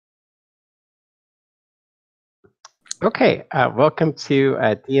Okay, welcome to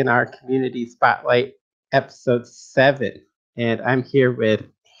DNR Community Spotlight, episode 7. And I'm here with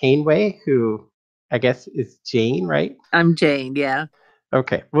Haneway, who I guess is Jane, right? I'm Jane, yeah.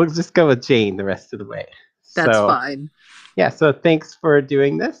 Okay, we'll just go with Jane the rest of the way. That's fine. Yeah, so thanks for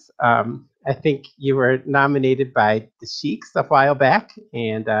doing this. I think you were nominated by the Sheiks a while back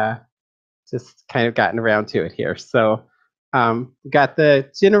and just kind of gotten around to it here. So got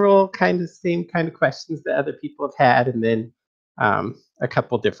the general kind of same kind of questions that other people have had, and then a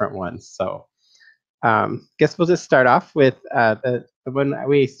couple different ones. So guess we'll just start off with the one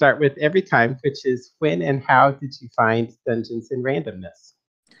we start with every time, which is when and how did you find Dungeons and Randomness?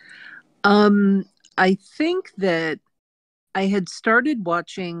 I think that I had started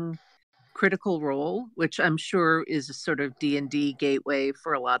watching Critical Role, which I'm sure is a sort of D&D gateway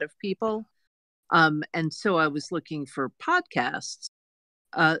for a lot of people. And so I was looking for podcasts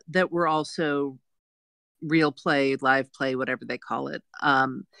that were also real play, live play, whatever they call it.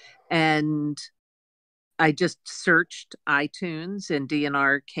 And I just searched iTunes and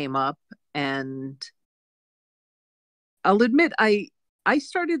DNR came up, and I'll admit I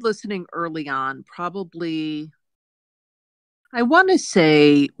started listening early on, probably I want to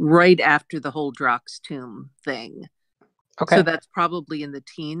say right after the whole Drox Tomb thing. Okay. So that's probably in the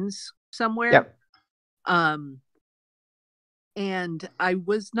teens somewhere. Yep. And I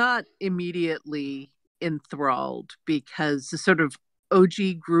was not immediately enthralled because the sort of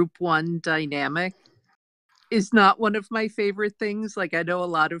OG Group 1 dynamic is not one of my favorite things. Like, I know a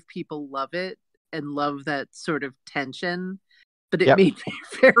lot of people love it and love that sort of tension, but it made me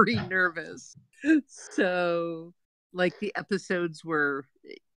very nervous. So, like, the episodes were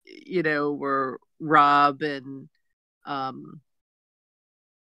Rob and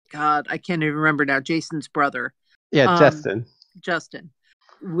God, I can't even remember now, Jason's brother. Yeah, Justin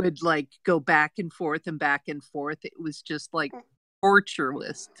would like go back and forth and back and forth. It was just like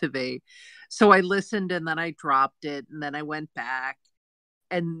torturous to me. So I listened and then I dropped it and then I went back,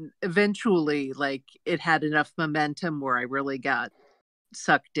 and eventually like it had enough momentum where I really got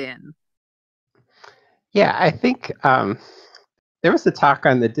sucked in. Yeah, I think there was a talk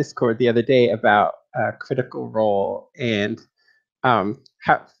on the Discord the other day about Critical Role, and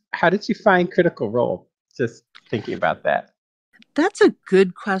how did you find Critical Role? Just thinking about that. That's a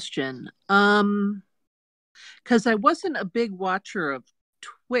good question. Because I wasn't a big watcher of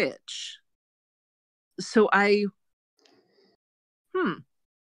Twitch, so I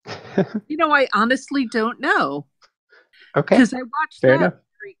I honestly don't know. Okay. Because I watched that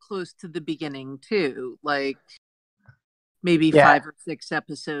very close to the beginning too, like maybe 5 or 6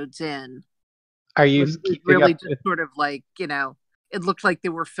 episodes in. Are you really just sort of like, it looked like they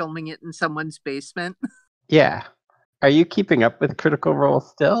were filming it in someone's basement. Yeah. Are you keeping up with Critical Role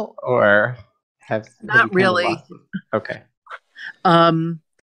still, or have not really? Okay.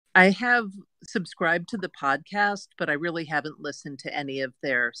 I have subscribed to the podcast, but I really haven't listened to any of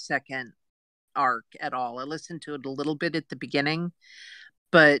their second arc at all. I listened to it a little bit at the beginning,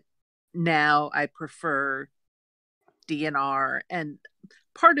 but now I prefer DNR. And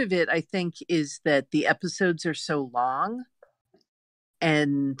part of it, I think, is that the episodes are so long,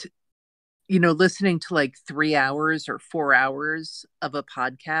 and listening to like 3 hours or 4 hours of a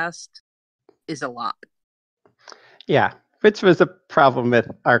podcast is a lot. Yeah, which was a problem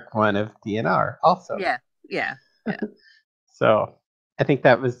with Arc 1 of DNR also. Yeah. So I think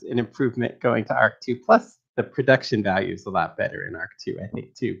that was an improvement going to Arc 2. Plus, the production value is a lot better in Arc 2, I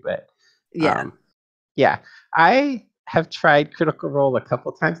think, too. But yeah, I have tried Critical Role a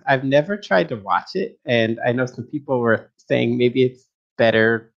couple times. I've never tried to watch it, and I know some people were saying maybe it's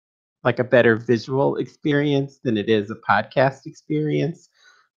better, like a better visual experience than it is a podcast experience.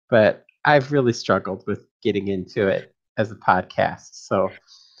 But I've really struggled with getting into it as a podcast. So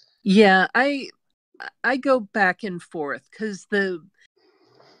yeah, I go back and forth because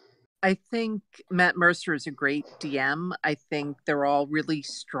I think Matt Mercer is a great DM. I think they're all really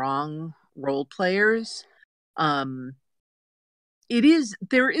strong role players.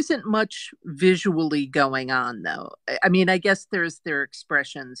 There isn't much visually going on though. I mean, I guess there's their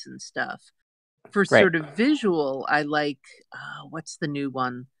expressions and stuff. For sort of visual, I like what's the new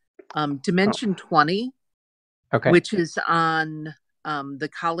one? Dimension 20, which is on the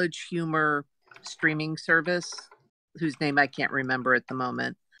College Humor streaming service, whose name I can't remember at the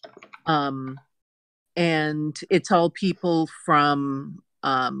moment. And it's all people from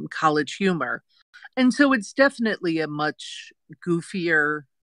College Humor. And so it's definitely a much goofier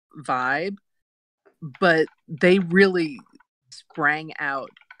vibe, but they really sprang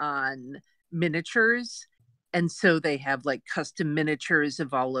out on miniatures And so they have like custom miniatures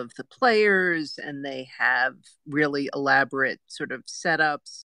of all of the players, and they have really elaborate sort of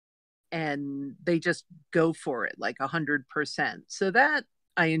setups, and they just go for it like 100%. So that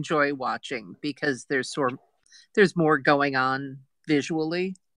I enjoy watching because there's more going on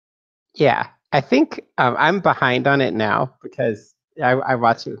visually. Yeah, I think I'm behind on it now because I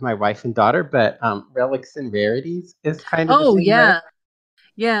watch it with my wife and daughter, but Relics and Rarities is kind of the Oh same way. yeah,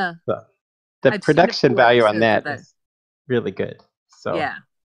 yeah. So the I've seen a production few value on episodes of that that. is really good. So Yeah,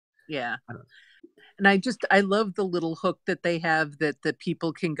 yeah. I don't- And I love the little hook that they have that the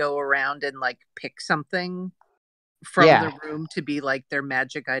people can go around and like pick something from the yeah, room to be like their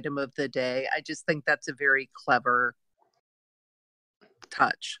magic item of the day. I just think that's a very clever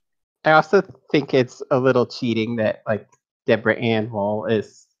touch. I also think it's a little cheating that like Deborah Ann Woll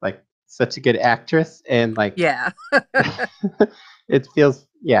is like such a good actress and like Yeah. it feels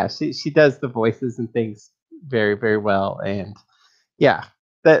yeah she does the voices and things very very well and yeah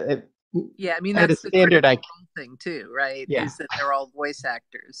that Yeah, I mean at a that's the standard critical I role thing too, right? yeah Is that they're all voice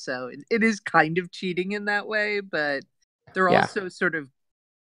actors. So it is kind of cheating in that way, but they're yeah also sort of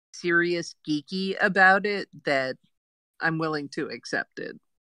serious geeky about it that I'm willing to accept it.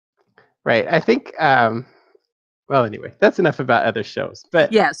 right I think well anyway that's enough about other shows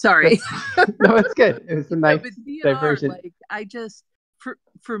but Yeah, sorry. that's no it's good it was a No, nice but DNR, diversion like I just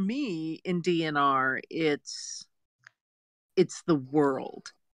for me in DNR, it's the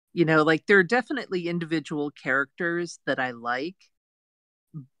world. You know, like there are definitely individual characters that I like,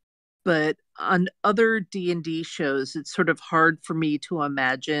 but on other D&D shows, it's sort of hard for me to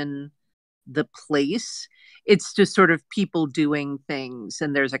imagine the place. It's just sort of people doing things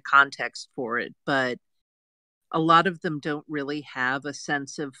and there's a context for it, but a lot of them don't really have a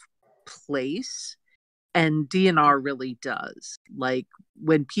sense of place. And DNR really does. Like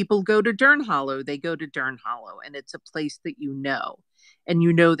when people go to Dern Hollow, they go to Dern Hollow, and it's a place that and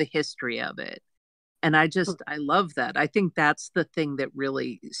you know the history of it. And I love that. I think that's the thing that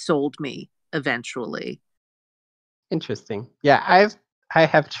really sold me eventually. interesting yeah I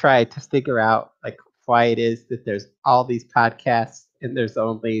have tried to figure out like why it is that there's all these podcasts and there's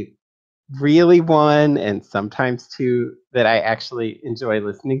only really one and sometimes two that I actually enjoy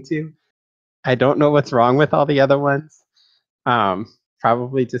listening to. I don't know what's wrong with all the other ones.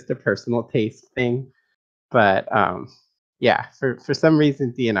 Probably just a personal taste thing, but yeah, for some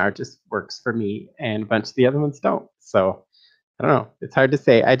reason DNR just works for me, and a bunch of the other ones don't. So I don't know. It's hard to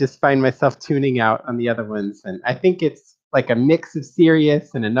say. I just find myself tuning out on the other ones, and I think it's like a mix of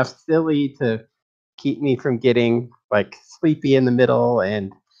serious and enough silly to keep me from getting like sleepy in the middle,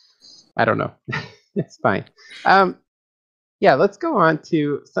 and I don't know. It's fine. Um, yeah, let's go on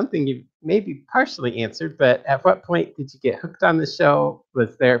to something you maybe partially answered, but at what point did you get hooked on the show?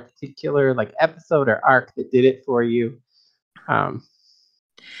 Was there a particular like episode or arc that did it for you? Um,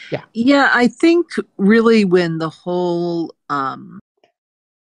 yeah. Yeah, I think really when the whole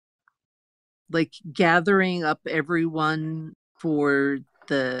like gathering up everyone for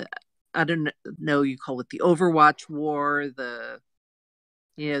the I don't know, you call it the Overwatch War, the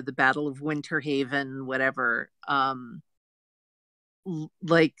Battle of Winterhaven, whatever.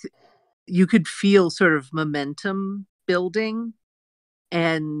 Like you could feel sort of momentum building,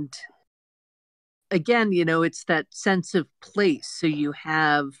 and again, it's that sense of place. So you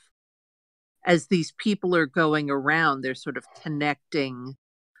have, as these people are going around, they're sort of connecting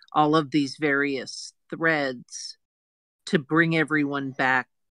all of these various threads to bring everyone back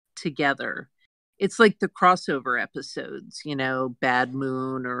together. It's like the crossover episodes, Bad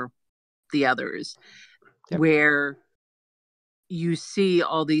Moon or the others, Yep. where you see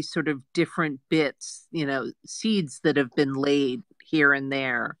all these sort of different bits, seeds that have been laid here and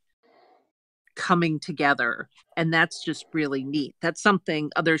there coming together. And that's just really neat. That's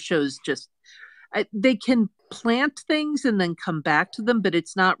something other shows they can plant things and then come back to them, but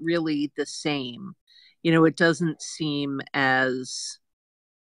it's not really the same. It doesn't seem as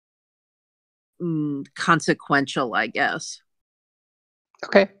consequential, I guess.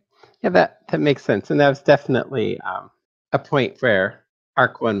 Okay. Yeah, that makes sense, and that was definitely a point where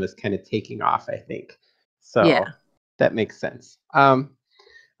Arc One was kind of taking off. I think so. Yeah. That makes sense.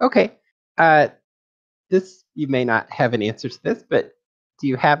 Okay. This you may not have an answer to this, but do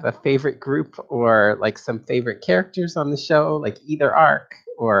you have a favorite group or like some favorite characters on the show, like either arc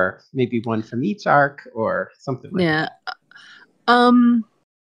or maybe one from each arc or something like Yeah. that? Um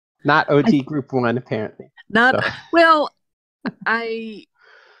Not I OG Group One, apparently. not So well, I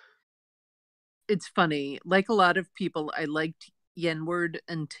it's funny. Like a lot of people, I liked Yenward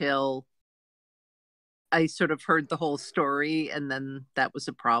until I sort of heard the whole story, and then that was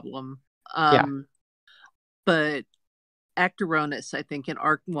a problem. yeah, Um but Actoronus, I think in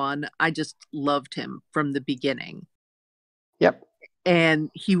arc 1, I just loved him from the beginning. Yep.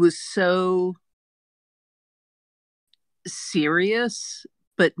 And he was so serious,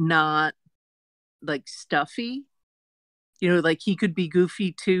 but not like stuffy. Like he could be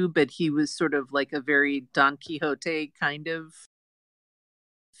goofy too, but he was sort of like a very Don Quixote kind of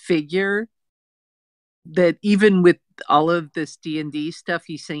figure. That even with all of this D&D stuff,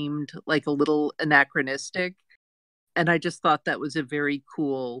 he seemed like a little anachronistic. And I just thought that was a very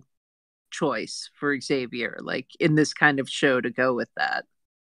cool choice for Xavier, like in this kind of show, to go with that.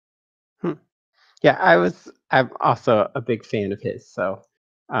 Yeah, I'm also a big fan of his. So,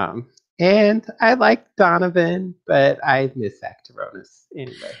 and I like Donovan, but I miss Actoronus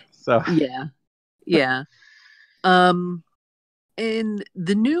anyway. So yeah. In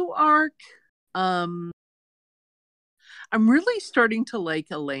the new arc, I'm really starting to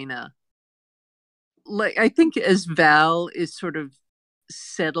like Elena. Like, I think as Val is sort of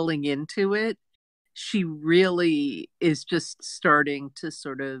settling into it, she really is just starting to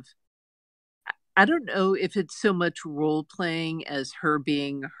sort of, I don't know if it's so much role playing as her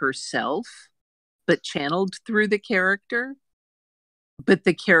being herself, but channeled through the character. But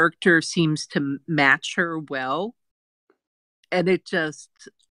the character seems to match her well. And it just,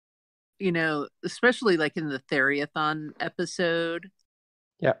 especially like in the Theriathon episode,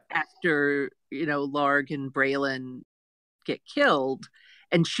 after, Larg and Braylon get killed,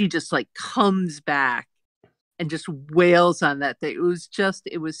 and she just like comes back and just wails on that thing.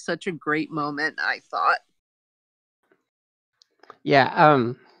 It was such a great moment, I thought.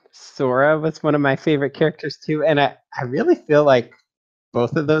 Yeah, Sora was one of my favorite characters too, and I really feel like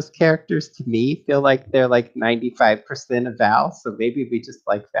both of those characters to me feel like they're like 95% of Val, so maybe we just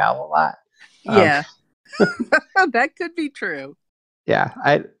like Val a lot. Yeah. That could be true. Yeah,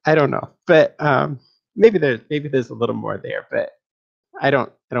 I don't know. But maybe there's a little more there, but I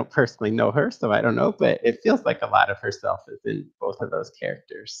don't personally know her, so I don't know, but it feels like a lot of herself is in both of those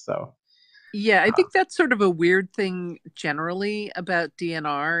characters. So yeah, I think that's sort of a weird thing generally about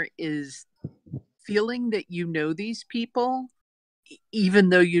DNR, is feeling that you know these people even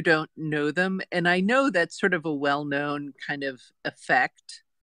though you don't know them. And I know that's sort of a well-known kind of effect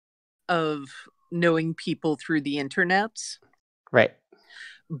of knowing people through the internets. Right.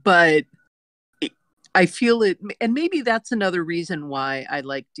 But I feel it, and maybe that's another reason why I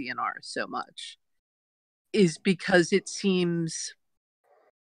like DNR so much, is because it seems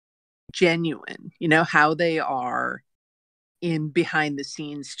genuine, how they are in behind the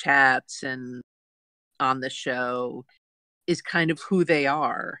scenes chats and on the show is kind of who they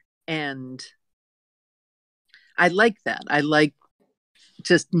are. And I like that. I like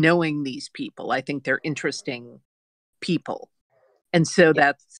just knowing these people. I think they're interesting people. And so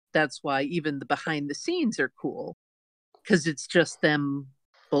that's why even the behind the scenes are cool, because it's just them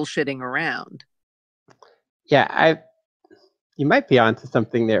bullshitting around. Yeah, you might be onto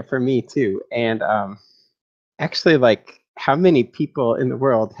something there for me too. And actually, like, how many people in the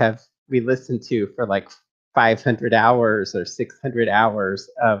world have we listened to for like 500 hours or 600 hours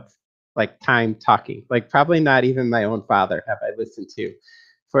of like time talking? Like, probably not even my own father have I listened to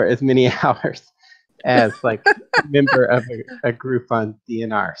for as many hours as like a member of a group on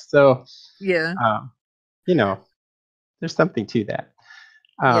DNR. So Yeah. There's something to that.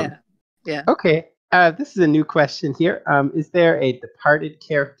 Yeah. Okay. This is a new question here. Is there a departed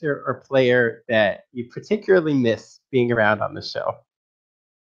character or player that you particularly miss being around on the show?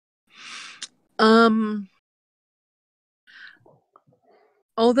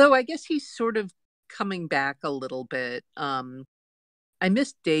 Although I guess he's sort of coming back a little bit. I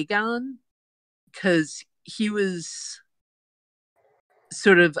miss Dagon because he was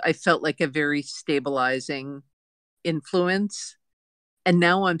sort of, I felt like a very stabilizing influence. And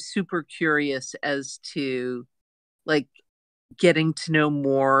now I'm super curious as to like getting to know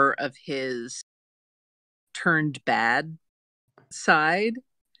more of his turned bad side,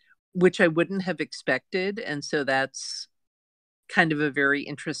 which I wouldn't have expected. And so that's kind of a very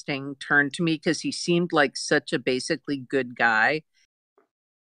interesting turn to me, because he seemed like such a basically good guy.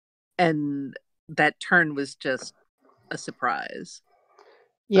 And that turn was just a surprise.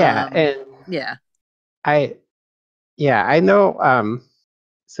 Yeah, and yeah. I know.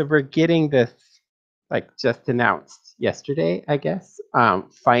 So we're getting this like just announced yesterday, I guess.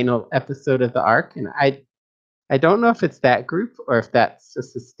 Final episode of the arc, and I don't know if it's that group or if that's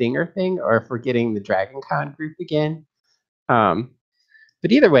just a Stinger thing or if we're getting the Dragon Con group again. But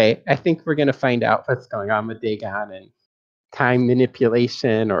either way, I think we're going to find out what's going on with Dagon and time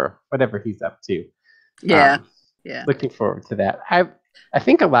manipulation or whatever he's up to. Yeah. Looking forward to that. I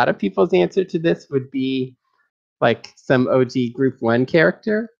think a lot of people's answer to this would be like some OG Group 1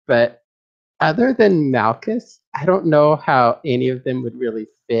 character, but other than Malchus, I don't know how any of them would really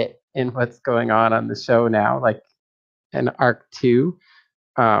fit in what's going on the show now, like in Arc 2.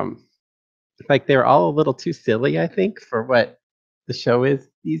 Like they're all a little too silly, I think, for what the show is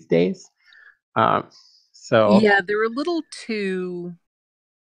these days. So yeah, they're a little too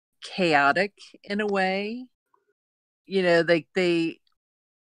chaotic in a way. You know, like they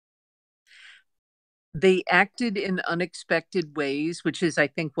acted in unexpected ways, which is, I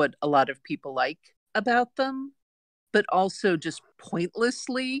think, what a lot of people like about them, but also just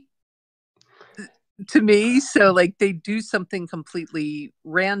pointlessly to me. So, like, they do something completely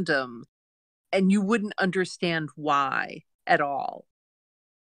random, and you wouldn't understand why at all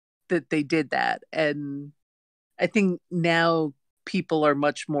that they did that. And I think now people are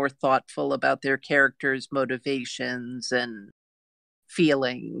much more thoughtful about their characters' motivations and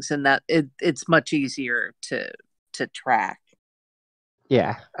feelings, and that it's much easier to track.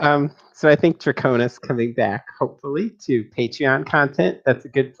 yeah. So I think Draconis coming back, hopefully, to Patreon content. That's a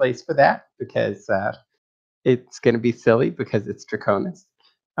good place for that because it's going to be silly because it's Draconis.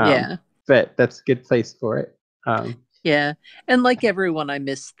 Yeah. But that's a good place for it. Yeah. And like everyone, I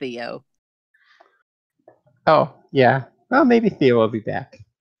miss Theo. Oh, yeah. Well, maybe Theo will be back.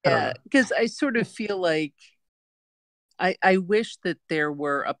 Yeah. Because I sort of feel like I wish that there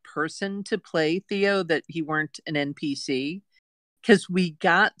were a person to play Theo, that he weren't an NPC. Because we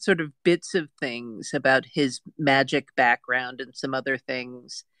got sort of bits of things about his magic background and some other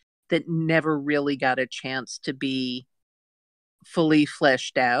things that never really got a chance to be fully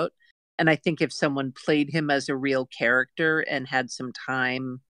fleshed out. And I think if someone played him as a real character and had some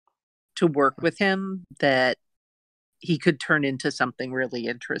time to work with him, that he could turn into something really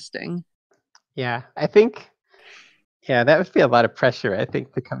interesting. Yeah, I think, yeah, that would be a lot of pressure, I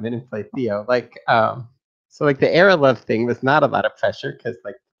think, to come in and play Theo. Like, so like the Era Love thing was not a lot of pressure because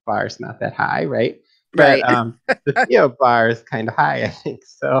like the bar's not that high, right? But Right. the Theo bar is kind of high, I think.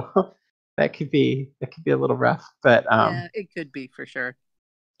 So that could be a little rough. But Yeah, it could be for sure.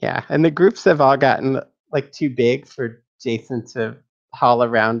 yeah, and the groups have all gotten like too big for Jason to haul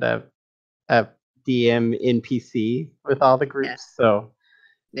around a DM NPC with all the Yeah. groups. So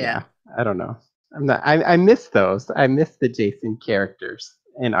Yeah. yeah, I don't know. I miss those. I miss the Jason characters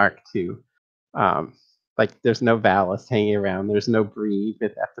in Arc 2. Like there's no Valis hanging around. There's no Bree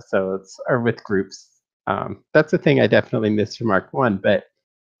with episodes or with groups. That's the thing I definitely miss from Arc 1. But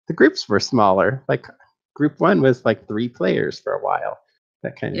the groups were smaller. Like Group 1 was like 3 players for a while,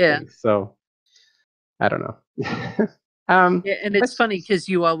 that kind of Yeah. thing. So I don't know. Yeah, and it's funny because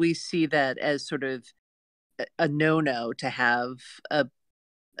you always see that as sort of a no-no to have a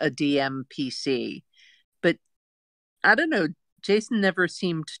DM PC. But I don't know, Jason never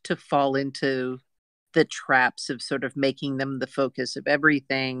seemed to fall into the traps of sort of making them the focus of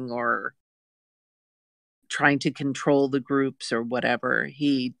everything or trying to control the groups or whatever.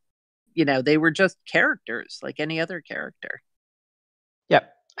 They were just characters like any other character.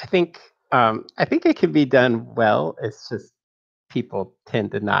 Yep. I think it can be done well. It's just people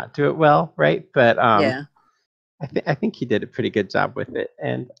tend to not do it well, right? But Yeah. I think he did a pretty good job with it.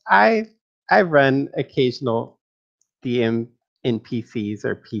 And I run occasional DM in PCs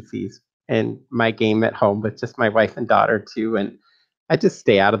or PCs in my game at home with just my wife and daughter too, and I just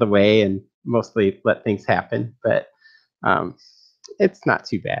stay out of the way and mostly let things happen. But it's not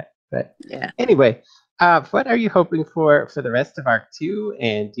too bad. But Yeah. anyway, what are you hoping for the rest of Arc 2?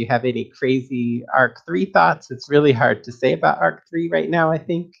 And do you have any crazy Arc 3 thoughts? It's really hard to say about Arc 3 right now, I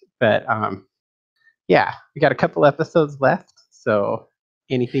think. But yeah, we got a couple episodes left. So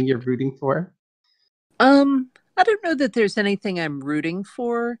anything you're rooting for? I don't know that there's anything I'm rooting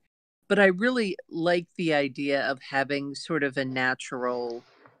for, but I really like the idea of having sort of a natural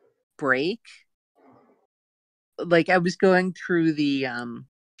break. Like I was going through the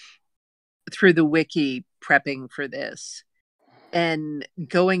wiki prepping for this, and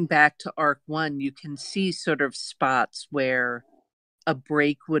going back to Arc 1, you can see sort of spots where a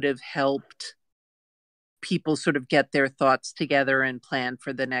break would have helped people sort of get their thoughts together and plan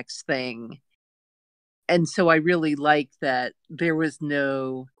for the next thing. And so I really like that there was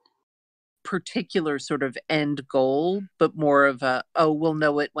no particular sort of end goal, but more of we'll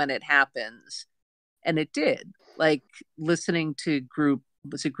know it when it happens. And it did. Like listening to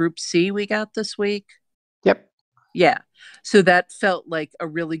was it Group C we got this week? Yep. Yeah. So that felt like a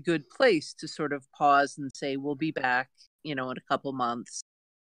really good place to sort of pause and say, we'll be back, in a couple months.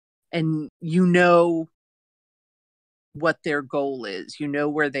 And what their goal is,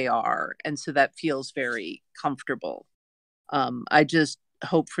 where they are. And so that feels very comfortable.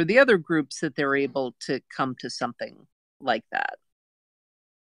 hope for the other groups that they're able to come to something like that.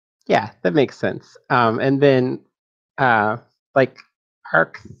 Yeah, that makes sense. And then like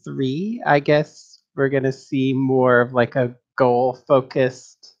arc 3, I guess we're gonna see more of like a goal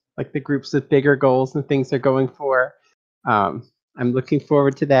focused, like the groups with bigger goals and things they're going for. I'm looking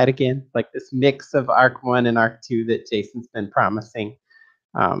forward to that again, like this mix of arc 1 and arc 2 that Jason's been promising.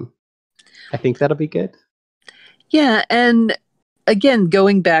 I think that'll be good. Yeah, and again,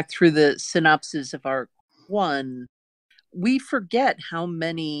 going back through the synopsis of arc 1, we forget how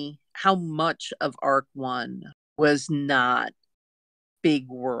much of arc 1 was not big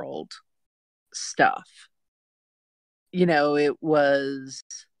world stuff. It was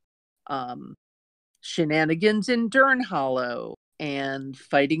shenanigans in Durnhollow and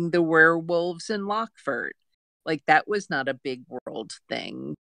fighting the werewolves in Lockford. Like, that was not a big world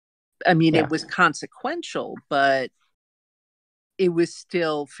thing. I mean, Yeah. It was consequential, but it was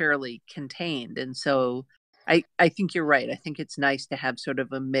still fairly contained. And so I think you're right. I think it's nice to have sort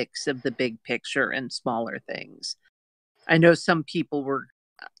of a mix of the big picture and smaller things. I know some people were,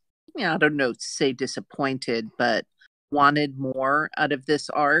 I don't know, say disappointed, but wanted more out of this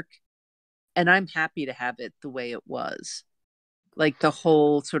arc. And I'm happy to have it the way it was. Like the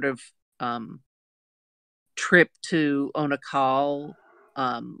whole sort of trip to Onakal,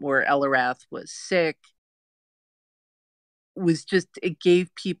 where Elarath was sick, was just, it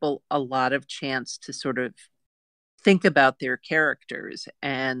gave people a lot of chance to sort of think about their characters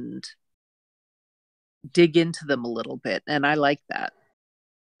and dig into them a little bit. And I like that.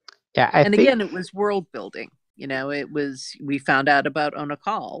 Yeah, again, it was world building. We found out about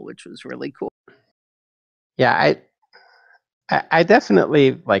Onakal, which was really cool. Yeah, I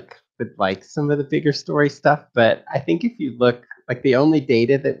definitely would like some of the bigger story stuff, but I think if you look, like, the only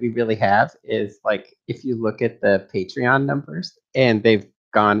data that we really have is like if you look at the Patreon numbers, and they've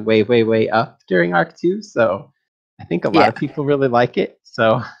gone way, way, way up during arc 2. So I think a lot of people really like it.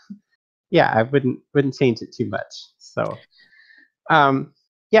 So yeah, I wouldn't change it too much. So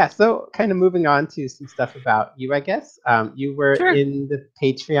yeah, so kind of moving on to some stuff about you, I guess. You were in the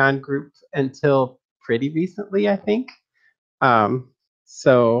Patreon group until pretty recently, I think. I'm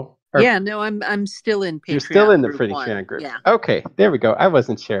still in Patreon. You're still in the Patreon group. Yeah. Okay, there we go. I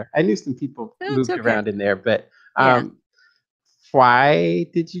wasn't sure. I knew some people moved around in there, but why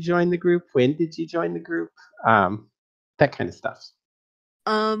did you join the group? When did you join the group? That kind of stuff.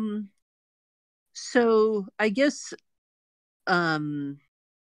 So I guess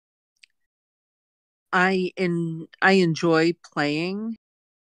I enjoy playing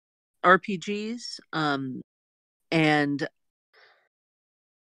RPGs, and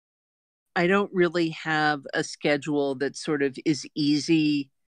I don't really have a schedule that sort of is easy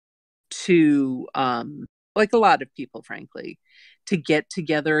to, like a lot of people, frankly, to get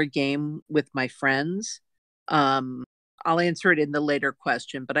together a game with my friends. I'll answer it in the later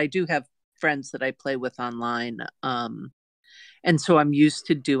question, but I do have friends that I play with online. And so I'm used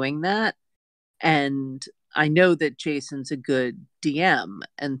to doing that. And I know that Jason's a good DM.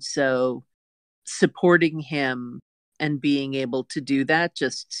 And so supporting him and being able to do that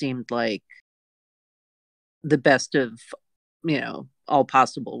just seemed like the best of, all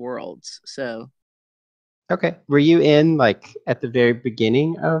possible worlds. So. Okay. Were you in at the very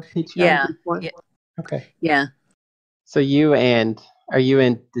beginning of Patreon Group 1? Yeah. Okay. Yeah. So are you and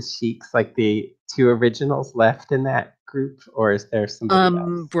the Sheiks, like the two originals left in that group, or is there somebody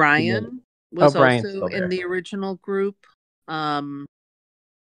else? Brian was also in the original group.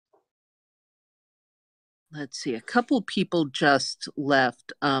 Let's see, a couple people just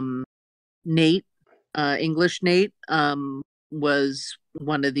left. Nate, English Nate, was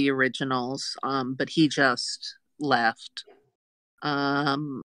one of the originals, but he just left. I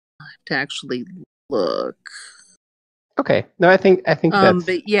have to actually look. Okay. No, I think that's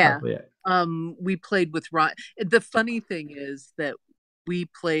but yeah, probably it. We played with Ryan. The funny thing is that we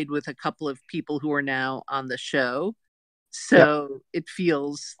played with a couple of people who are now on the show. So it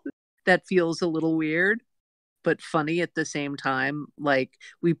feels a little weird, but funny at the same time. Like,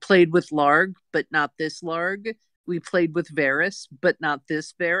 we played with Larg, but not this Larg. We played with Varys, but not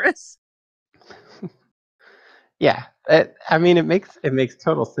this Varys. Yeah. I mean, it makes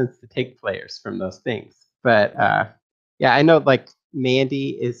total sense to take players from those things. But yeah, I know Mandy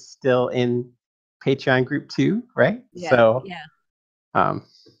is still in Patreon group 2, right? Yeah. So yeah. I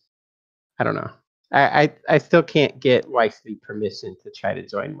don't know. I still can't get wifely permission to try to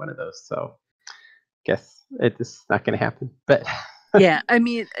join one of those, so guess it's not going to happen. But yeah, I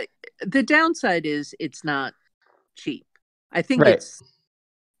mean, the downside is it's not cheap. I think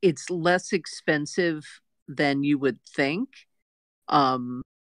it's less expensive than you would think, Um,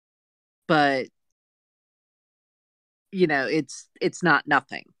 but it's not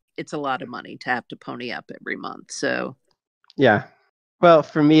nothing. It's a lot of money to have to pony up every month. So Yeah. Well,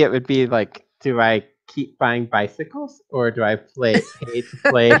 for me, it would be like, do I keep buying bicycles or do I pay to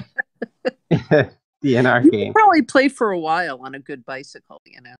play DNR you could game? probably play for a while on a good bicycle.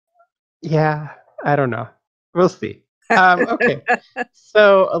 Yeah, I don't know. We'll see. Okay.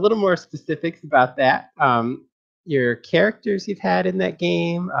 So a little more specifics about that. Your characters you've had in that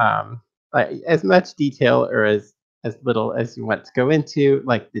game, like as much detail or as little as you want to go into.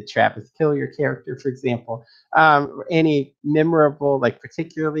 Like, did Travis kill your character, for example? Any memorable, like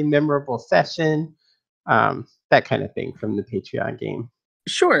particularly memorable session, that kind of thing from the Patreon game.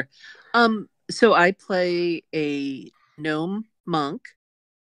 Sure. So I play a gnome monk,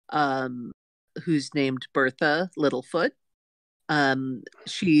 um, who's named Bertha Littlefoot.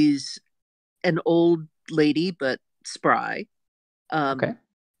 She's an old lady, but spry. Okay.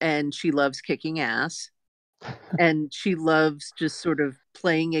 And she loves kicking ass. And she loves just sort of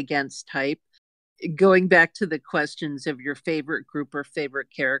playing against type. Going back to the questions of your favorite group or favorite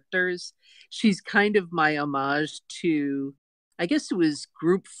characters, she's kind of my homage to, I guess it was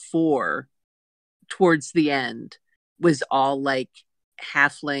group 4 towards the end, was all like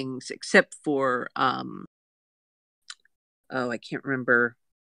halflings, except for I can't remember.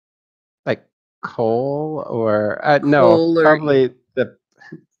 Like Cole or no, Cole or probably the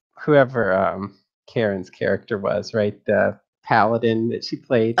whoever Karen's character was, right? The paladin that she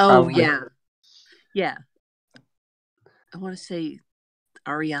played, oh probably. yeah, I want to say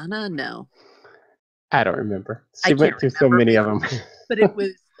Ariana. No, I don't remember. I She can't went through so remember, many of them. but it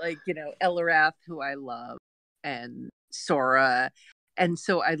was like Elarath, who I love, and Sora, and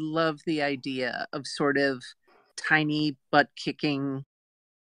so I love the idea of sort of tiny butt kicking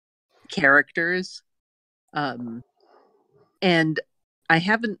characters. And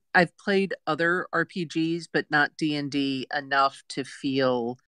I've played other RPGs, but not D&D enough to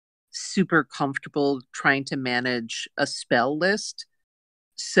feel super comfortable trying to manage a spell list.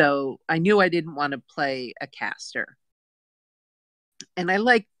 So I knew I didn't want to play a caster. And I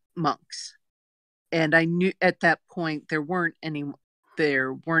like monks. And I knew at that point there weren't any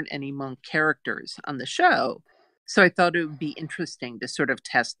monk characters on the show. So I thought it would be interesting to sort of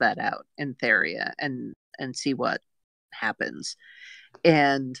test that out in Theria and see what happens.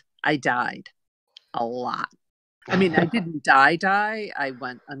 And I died a lot. I mean, I didn't die. I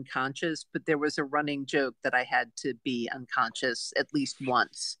went unconscious, but there was a running joke that I had to be unconscious at least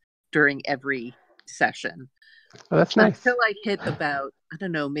once during every session. Well, that's nice. Until I hit about, I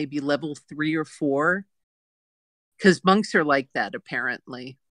don't know, maybe level 3 or 4. Because monks are like that,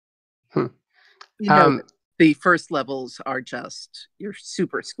 apparently. Hmm. The first levels are just, you're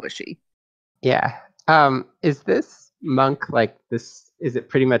super squishy. Yeah. Is this monk like this? Is it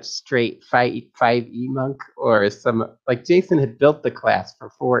pretty much straight 5e monk, or is some like Jason had built the class for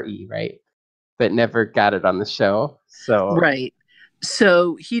 4e, right? But never got it on the show. So right.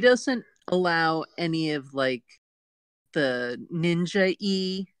 So he doesn't allow any of like the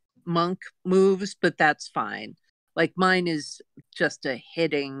ninja monk moves, but that's fine. Like mine is just a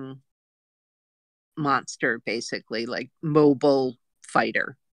hitting monster, basically, like mobile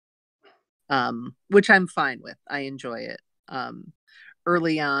fighter. Which I'm fine with. I enjoy it.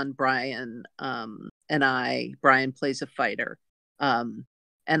 Early on, Brian Brian plays a fighter, and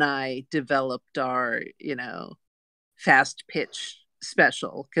I developed our, fast pitch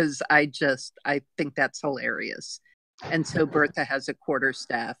special because I think that's hilarious. And so Bertha has a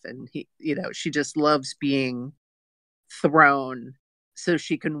quarterstaff, and she just loves being thrown so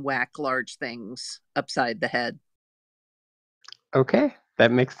she can whack large things upside the head. Okay,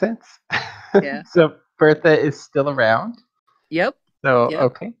 that makes sense. Yeah. So Bertha is still around. Yep. So Yep.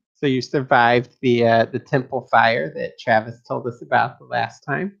 okay, so you survived the temple fire that Travis told us about the last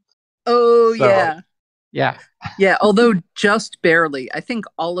time. Oh so, yeah. Yeah. Yeah, although just barely. I think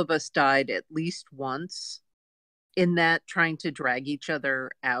all of us died at least once in that, trying to drag each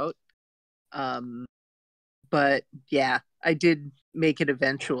other out. But yeah, I did make it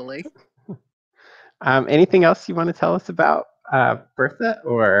eventually. Anything else you want to tell us about Bertha,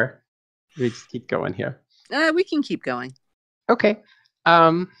 or we just keep going here? We can keep going. Okay.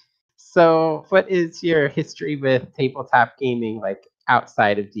 So what is your history with tabletop gaming, like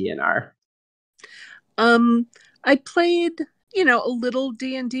outside of DNR? I played, a little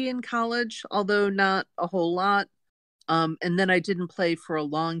D&D in college, although not a whole lot. And then I didn't play for a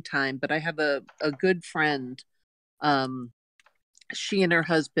long time, but I have a good friend. She and her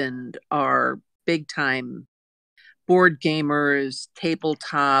husband are big time board gamers,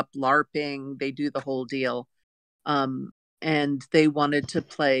 tabletop, LARPing. They do the whole deal. and they wanted to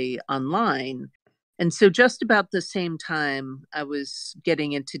play online. And so just about the same time I was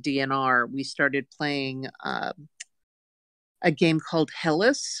getting into DNR, we started playing a game called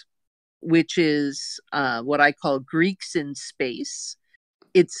Hellas, which is what I call Greeks in space.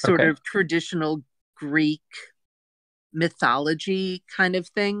 It's sort of traditional Greek mythology kind of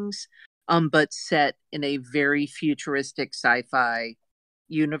things, but set in a very futuristic sci-fi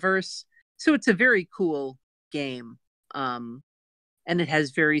universe. So it's a very cool game. And it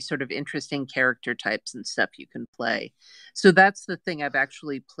has very sort of interesting character types and stuff you can play. So that's the thing I've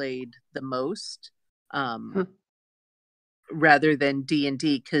actually played the most, rather than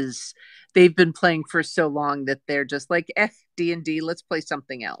D&D, because they've been playing for so long that they're just like, D&D, let's play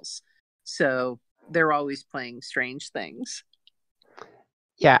something else. So they're always playing strange things.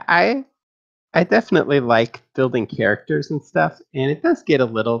 Yeah, I definitely like building characters and stuff, and it does get a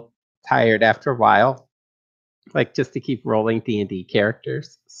little tired after a while, like just to keep rolling D&D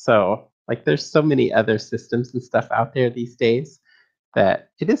characters. So like there's so many other systems and stuff out there these days that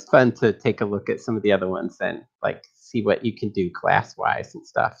it is fun to take a look at some of the other ones and like see what you can do class wise and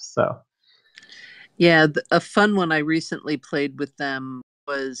stuff. So yeah, a fun one I recently played with them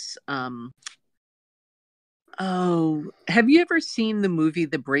was have you ever seen the movie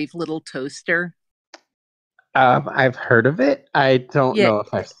The Brave Little Toaster? I've heard of it. I don't know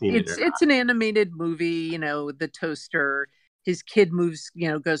if I've seen it or not. It's an animated movie. The toaster, his kid moves,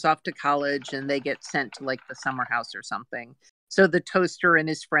 goes off to college, and they get sent to like the summer house or something. So the toaster and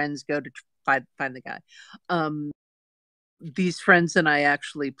his friends go to find the guy. These friends and I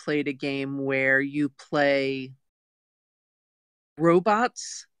actually played a game where you play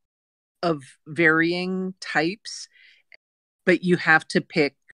robots of varying types, but you have to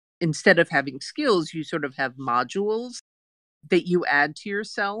pick, instead of having skills, you sort of have modules that you add to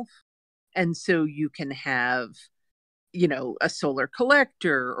yourself. And so you can have, a solar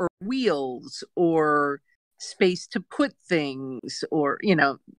collector or wheels or space to put things, or,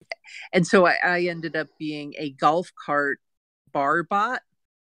 and so I ended up being a golf cart bar bot.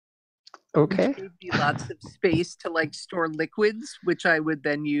 Okay. Which gave me lots of space to like store liquids, which I would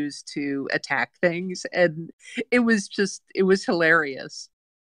then use to attack things. And it was hilarious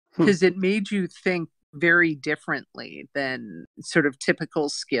because it made you think very differently than sort of typical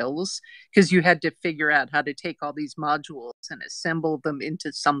skills, because you had to figure out how to take all these modules and assemble them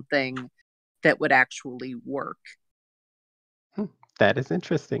into something that would actually work. That is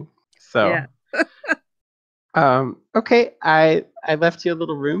interesting. So yeah. Okay, I left you a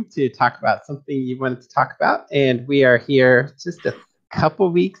little room to talk about something you wanted to talk about, and we are here just a couple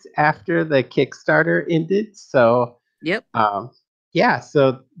weeks after the Kickstarter ended. So yep. Yeah,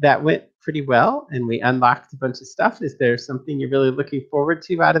 so that went pretty well, and we unlocked a bunch of stuff. Is there something you're really looking forward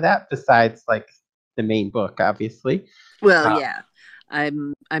to out of that besides like the main book, obviously? Well, yeah,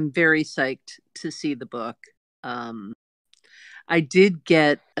 I'm very psyched to see the book. I did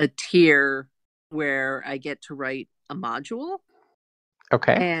get a tier where I get to write a module.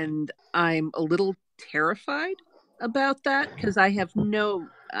 Okay. And I'm a little terrified about that because I have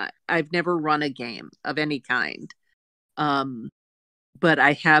I've never run a game of any kind. But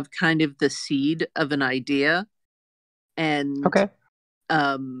I have kind of the seed of an idea. And okay.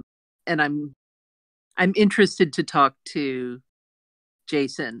 And I'm interested to talk to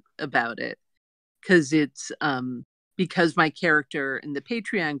Jason about it, because it's because my character in the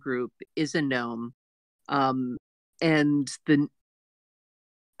Patreon group is a gnome, and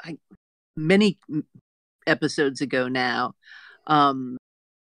many episodes ago now,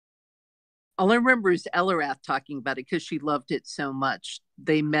 all I remember is Ellerath talking about it because she loved it so much.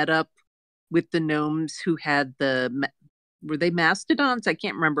 They met up with the gnomes who had were they mastodons? I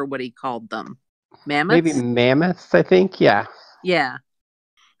can't remember what he called them. Mammoths? Maybe mammoths, I think. Yeah. Yeah.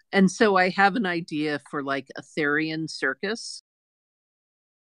 And so I have an idea for like a Therian circus.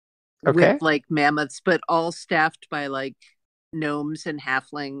 Okay. With like mammoths, but all staffed by like gnomes and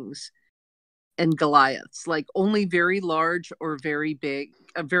halflings and Goliaths, like only very large or very big,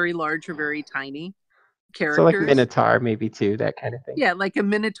 very large or very tiny characters. So like Minotaur, maybe too, that kind of thing. Yeah, like a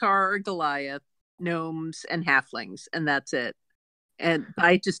Minotaur or Goliath, gnomes and halflings, and that's it. And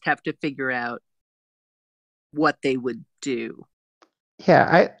I just have to figure out what they would do.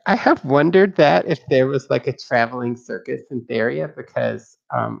 Yeah, I have wondered that if there was like a traveling circus in Theria, because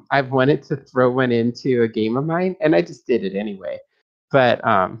I've wanted to throw one into a game of mine, and I just did it anyway. But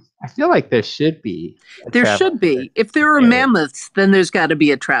I feel like there should be. There should be. If there are mammoths, then there's got to be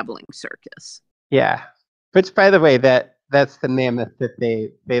a traveling circus. Yeah, which, by the way, that's the mammoth that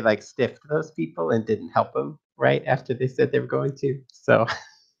they like stiffed those people and didn't help them right after they said they were going to. So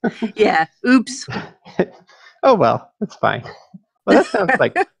yeah, oops. Oh well, that's fine. Well, that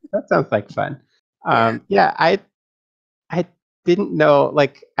sounds like fun. Yeah. Yeah, I didn't know.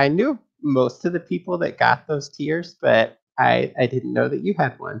 Like, I knew most of the people that got those tiers, but I didn't know that you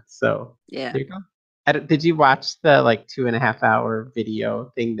had one. So Yeah. there you go. Did you watch the like 2.5 hour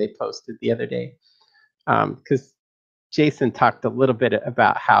video thing they posted the other day? Because Jason talked a little bit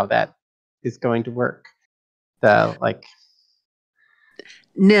about how that is going to work. The like,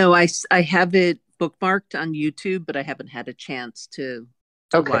 No, I have it bookmarked on YouTube, but I haven't had a chance to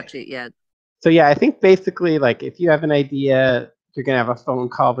okay. watch it yet. So yeah, I think basically like if you have an idea, you're gonna have a phone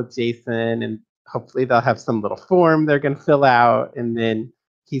call with Jason, and hopefully they'll have some little form they're gonna fill out, and then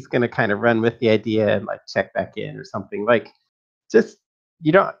he's gonna kind of run with the idea and like check back in or something. Like, just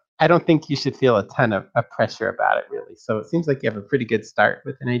you don't. I don't think you should feel a ton of pressure about it really. So it seems like you have a pretty good start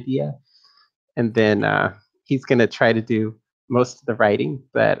with an idea, and then he's gonna try to do most of the writing.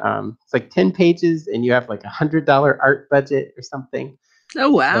 But it's like 10 pages, and you have like $100 art budget or something.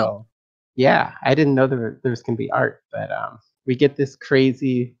 Oh wow. So yeah, I didn't know there was gonna be art, but we get this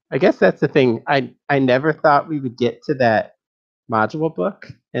crazy. I guess that's the thing. I never thought we would get to that module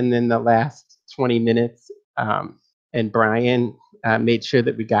book, and then the last 20 minutes, and Brian made sure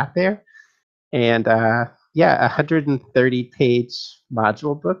that we got there. And yeah, 130-page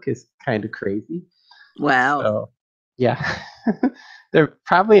module book is kind of crazy. Wow. So yeah, there's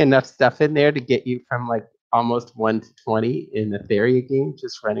probably enough stuff in there to get you from like almost 1 to 20 in the Theria game,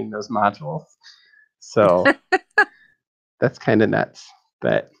 just running those modules. So that's kind of nuts.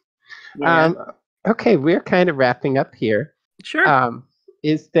 But Yeah. okay, we're kind of wrapping up here. Sure. Um,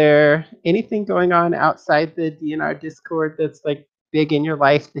 is there anything going on outside the DNR Discord that's like big in your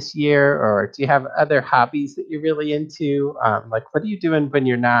life this year, or do you have other hobbies that you're really into? Like, what are you doing when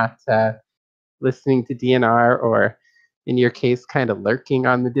you're not listening to DNR, or in your case, kind of lurking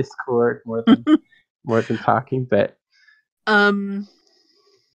on the Discord more than talking? But um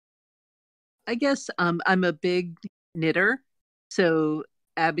I guess I'm a big knitter. So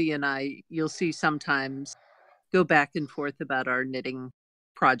Abby and I, you'll see sometimes go back and forth about our knitting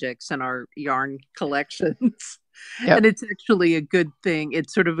projects and our yarn collections. And yep. it's actually a good thing.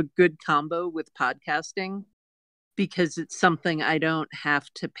 It's sort of a good combo with podcasting because it's something I don't have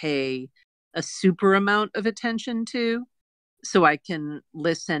to pay a super amount of attention to. So I can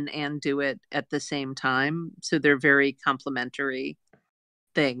listen and do it at the same time. So they're very complementary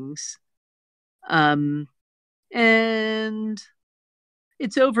things. Um, and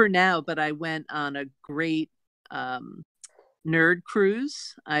it's over now, but I went on a great um, nerd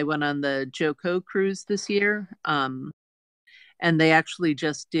cruise. I went on the Joko cruise this year. And they actually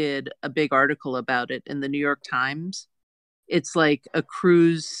just did a big article about it in the New York Times. It's like a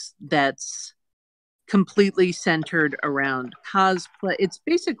cruise that's completely centered around cosplay. It's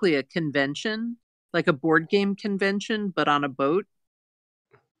basically a convention, like a board game convention, but on a boat.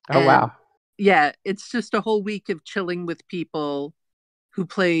 Oh And wow. yeah, it's just a whole week of chilling with people who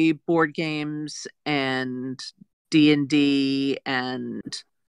play board games and D&D, and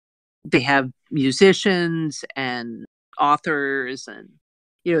they have musicians and authors. And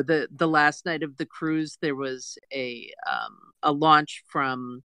the last night of the cruise there was a launch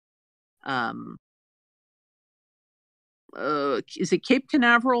from um is it Cape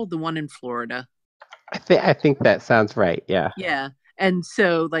Canaveral, the one in Florida? I think that sounds right. Yeah. Yeah. And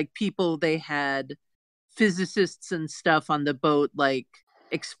so like people, they had physicists and stuff on the boat, like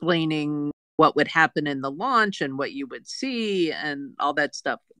explaining what would happen in the launch and what you would see and all that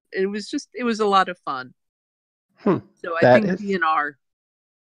stuff. It was a lot of fun. Hmm. So I That think is. DNR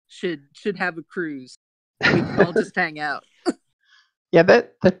should have a cruise. We can all just hang out. Yeah,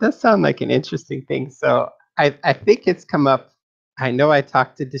 that does sound like an interesting thing. So I think it's come up. I know I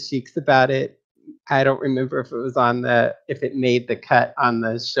talked to Dashix about it. I don't remember if it made the cut on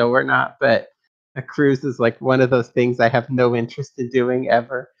the show or not, but a cruise is like one of those things I have no interest in doing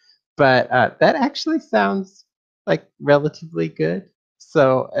ever. But that actually sounds like relatively good.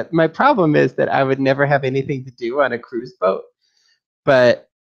 So my problem is that I would never have anything to do on a cruise boat. But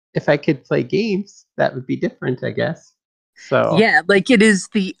if I could play games, that would be different, I guess. So Yeah, like it is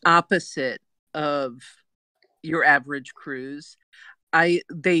the opposite of your average cruise.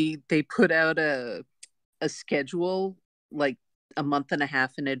 They put out a schedule like a month and a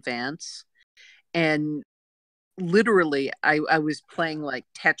half in advance, and literally I was playing like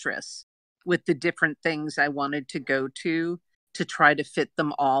Tetris with the different things I wanted to go to try to fit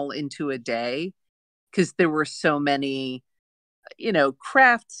them all into a day, because there were so many,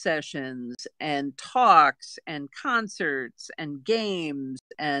 craft sessions and talks and concerts and games.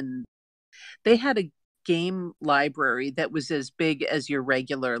 And they had a game library that was as big as your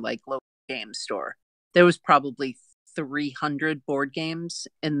regular like local game store. there was probably 300 board games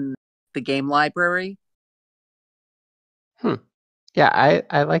in the game library. Yeah,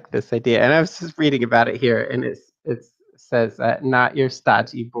 I like this idea, and I was just reading about it here, and it says not your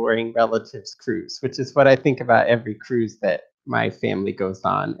stodgy, boring relatives cruise, which is what I think about every cruise that my family goes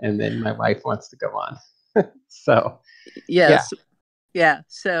on, and then my wife wants to go on. So yes, yeah.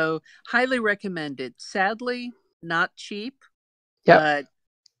 So highly recommended. Sadly, not cheap, but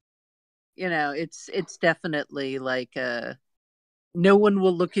it's definitely like no one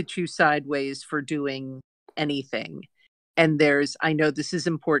will look at you sideways for doing anything. And I know this is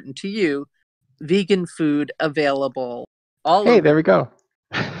important to you, vegan food available all over. There we go.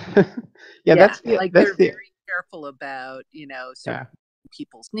 That's they're very careful about,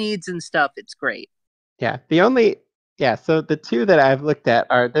 people's needs and stuff. It's great. Yeah, so the two that I've looked at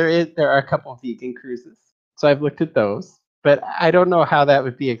there are a couple of vegan cruises. So I've looked at those, but I don't know how that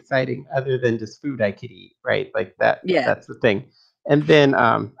would be exciting other than just food I could eat, right? Like that. Yeah. That's the thing. And then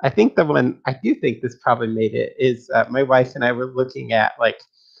I think the one I do think this probably made it is my wife and I were looking at like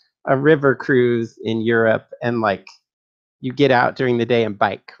a river cruise in Europe, and like you get out during the day and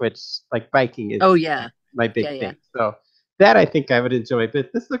bike, which like biking is my big thing. Yeah. So that I think I would enjoy, but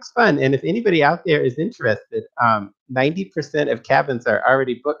this looks fun. And if anybody out there is interested, 90% of cabins are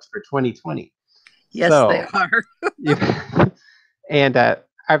already booked for 2020. Yes, they are. And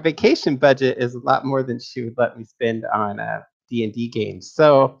our vacation budget is a lot more than she would let me spend on D&D games.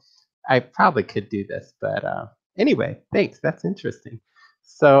 So I probably could do this, but anyway, thanks. That's interesting.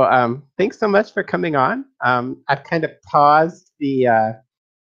 So thanks so much for coming on. I've kind of paused the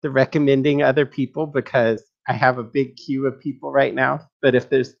recommending other people because I have a big queue of people right now. But if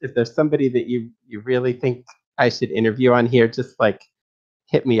there's somebody that you really think I should interview on here, just like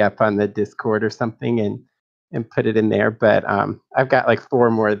hit me up on the Discord or something and put it in there. But I've got like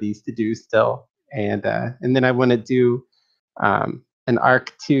 4 more of these to do still, and then I want to do an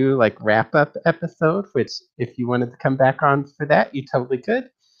ARC 2 like wrap up episode, which if you wanted to come back on for that, you totally could.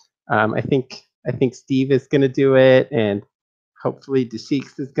 I think Steve is going to do it, and hopefully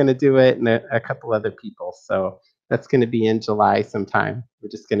Desheiks is going to do it, and a couple other people. So that's going to be in July sometime. We're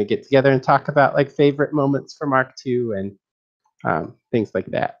just going to get together and talk about like favorite moments from ARC 2 and things like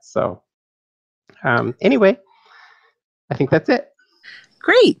that. So anyway, I think that's it.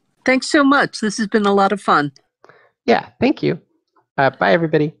 Great. Thanks so much. This has been a lot of fun. Yeah, thank you. Bye,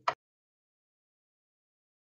 everybody.